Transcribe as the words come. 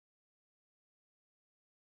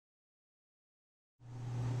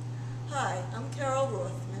Hi, I'm Carol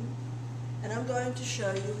Rothman, and I'm going to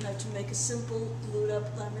show you how to make a simple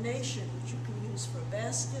glued-up lamination which you can use for a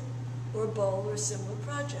basket or a bowl or a similar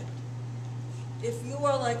project. If you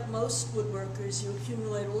are like most woodworkers, you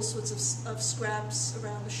accumulate all sorts of scraps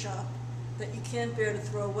around the shop that you can't bear to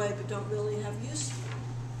throw away but don't really have use for.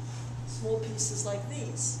 Small pieces like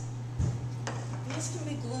these. These can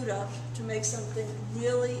be glued up to make something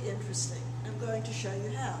really interesting. I'm going to show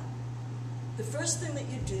you how. The first thing that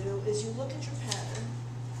you do is you look at your pattern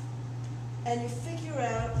and you figure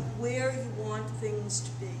out where you want things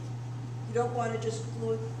to be. You don't want to just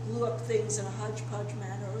glue up things in a hodgepodge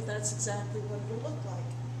manner, or that's exactly what it'll look like.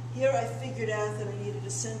 Here I figured out that I needed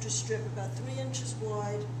a center strip about 3 inches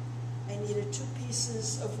wide, I needed 2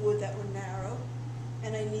 pieces of wood that were narrow,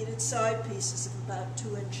 and I needed side pieces of about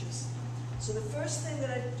 2 inches. So the first thing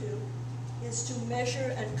that I do is to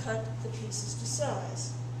measure and cut the pieces to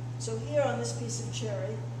size. So here on this piece of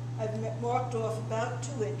cherry, I've marked off about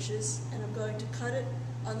 2 inches, and I'm going to cut it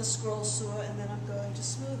on the scroll saw, and then I'm going to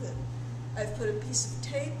smooth it. I've put a piece of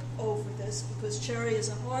tape over this because cherry is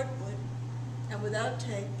a hardwood, and without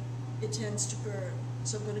tape, it tends to burn.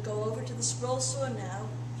 So I'm going to go over to the scroll saw now,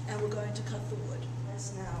 and we're going to cut the wood.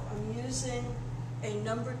 As now, I'm using a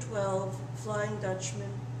number 12 Flying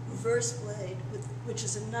Dutchman reverse blade, which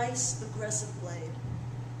is a nice, aggressive blade.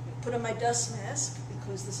 I put on my dust mask,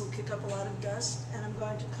 because this will kick up a lot of dust, and I'm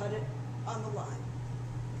going to cut it on the line.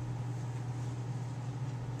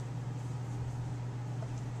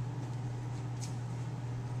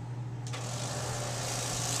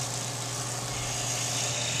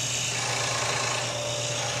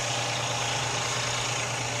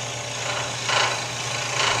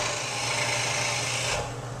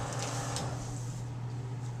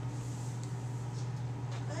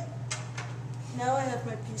 Now I have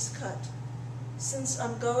my piece cut. Since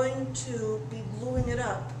I'm going to be gluing it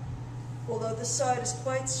up, although this side is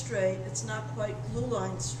quite straight, it's not quite glue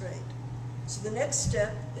line straight. So the next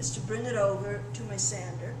step is to bring it over to my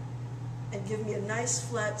sander and give me a nice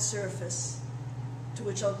flat surface to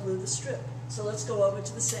which I'll glue the strip. So let's go over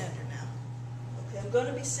to the sander now. Okay, I'm going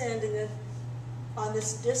to be sanding it on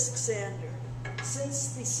this disc sander.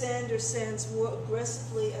 Since the sander sands more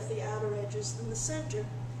aggressively at the outer edges than the center,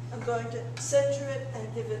 I'm going to center it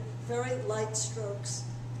and give it very light strokes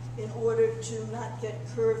in order to not get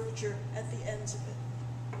curvature at the ends of it.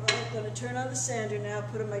 All right, I'm going to turn on the sander now,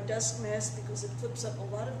 put on my dust mask because it flips up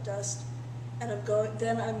a lot of dust, and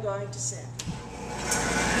then I'm going to sand.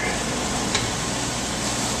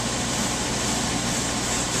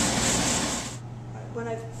 When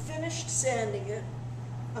I've finished sanding it,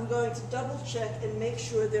 I'm going to double check and make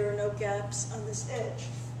sure there are no gaps on this edge.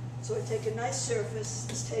 So I take a nice surface,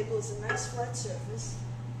 this table is a nice flat surface,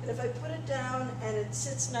 and if I put it down and it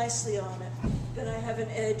sits nicely on it, then I have an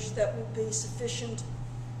edge that will be sufficient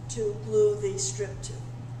to glue the strip to.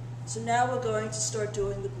 So now we're going to start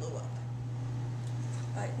doing the glue up.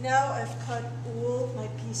 All right, now I've cut all my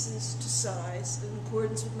pieces to size in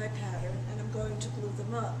accordance with my pattern, and I'm going to glue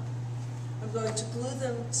them up. I'm going to glue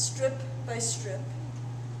them strip by strip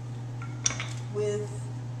with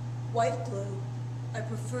white glue. I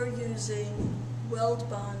prefer using weld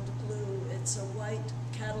bond glue. It's a white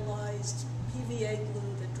catalyzed PVA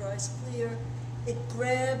glue that dries clear. It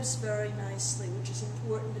grabs very nicely, which is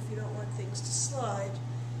important if you don't want things to slide,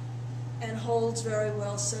 and holds very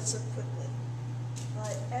well, sets up quickly.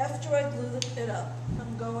 After I glue it up,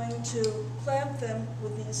 I'm going to clamp them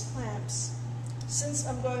with these clamps. Since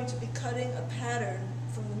I'm going to be cutting a pattern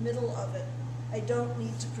from the middle of it, I don't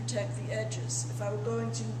need to protect the edges. If I were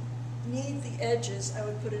going to need the edges, I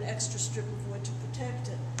would put an extra strip of wood to protect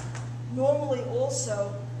it. Normally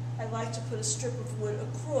also, I like to put a strip of wood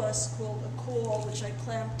across called a caul, which I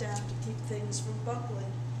clamp down to keep things from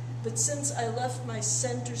buckling. But since I left my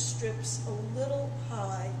center strips a little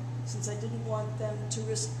high, since I didn't want them to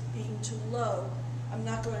risk being too low, I'm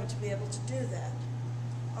not going to be able to do that.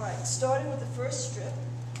 All right, starting with the first strip,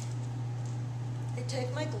 I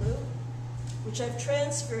take my glue, which I've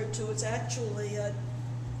transferred to, it's actually a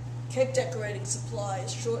cake decorating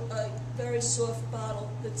supplies, a very soft bottle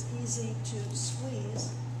that's easy to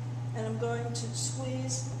squeeze, and I'm going to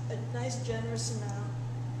squeeze a nice generous amount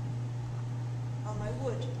on my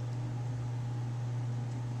wood.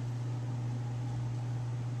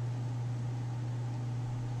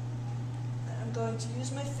 And I'm going to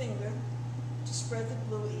use my finger to spread the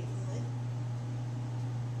glue evenly,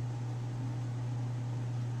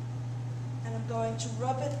 and I'm going to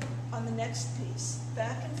rub it on the next piece,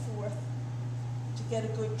 back and forth, to get a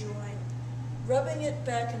good join. Rubbing it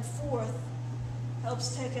back and forth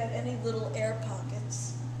helps take out any little air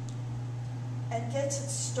pockets. and gets it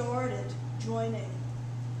started joining,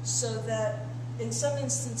 so that in some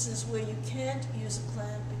instances where you can't use a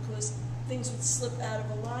clamp because things would slip out of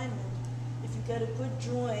alignment, if you get a good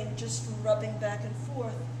join just from rubbing back and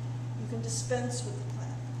forth, you can dispense with the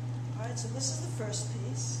clamp. All right, so this is the first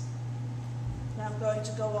piece. Now I'm going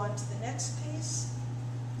to go on to the next piece.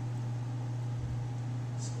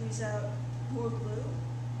 Squeeze out more glue.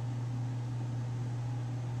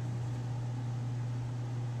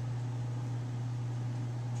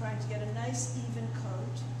 Trying to get a nice even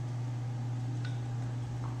coat.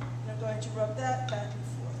 And I'm going to rub that back and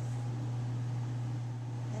forth.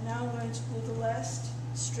 And now I'm going to glue the last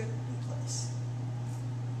strip in place.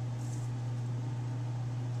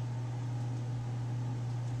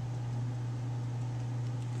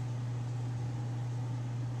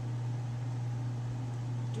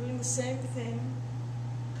 Doing the same thing,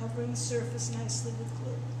 covering the surface nicely with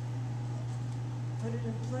glue. Put it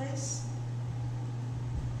in place,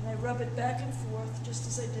 and I rub it back and forth just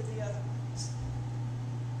as I did the other ones.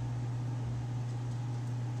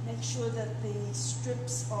 Make sure that the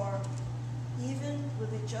strips are even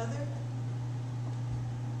with each other.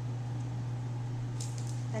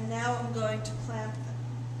 And now I'm going to clamp them.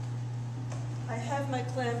 I have my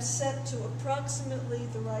clamp set to approximately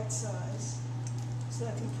the right size, so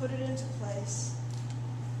I can put it into place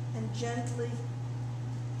and gently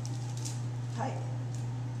tighten.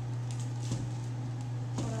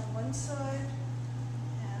 One on one side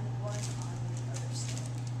and one on the other side.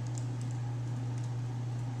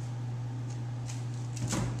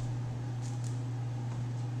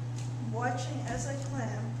 I'm watching as I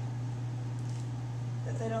clamp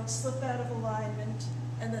that they don't slip out of alignment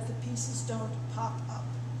and that the pieces don't pop up,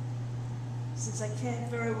 since I can't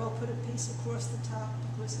very well put a piece across the top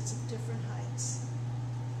because it's at different heights.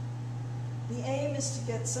 The aim is to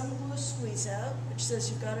get some glue squeeze out, which says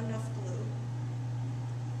you've got enough glue,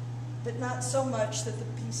 but not so much that the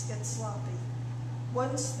piece gets sloppy.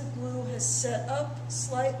 Once the glue has set up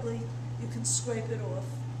slightly, you can scrape it off.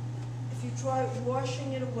 If you try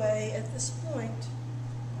washing it away at this point,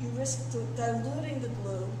 you risk diluting the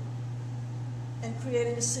glue and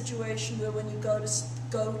creating a situation where when you go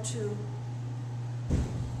to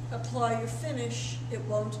apply your finish, it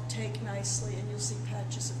won't take nicely and you'll see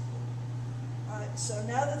patches of glue. All right, so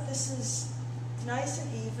now that this is nice and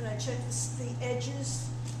even, I check the edges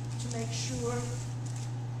to make sure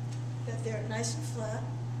that they're nice and flat.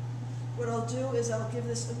 What I'll do is I'll give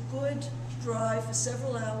this a good dry for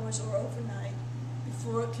several hours or overnight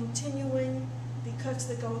before continuing the cuts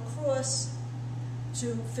that go across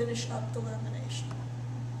to finish up the lamination.